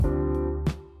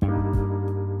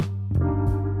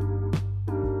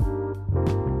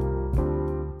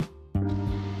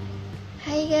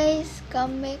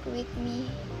come back with me.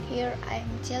 Here I'm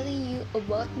telling you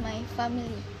about my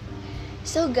family.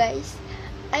 So guys,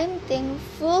 I'm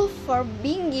thankful for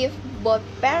being given both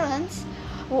parents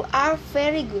who are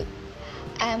very good.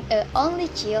 I'm an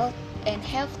only child and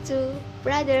have two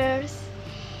brothers.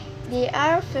 They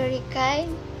are very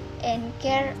kind and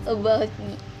care about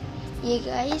me. Yeah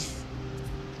guys,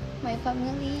 my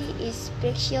family is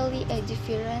spiritually a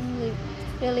different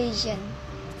religion.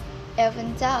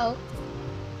 Even though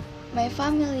my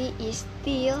family is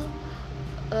still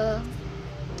a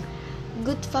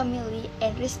good family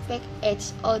and respect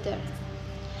each other.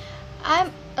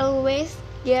 I'm always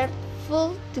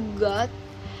grateful to God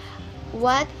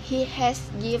what He has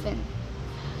given.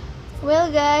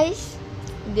 Well guys,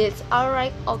 that's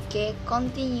alright. Okay,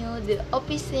 continue the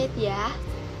opposite ya.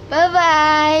 Bye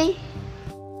bye.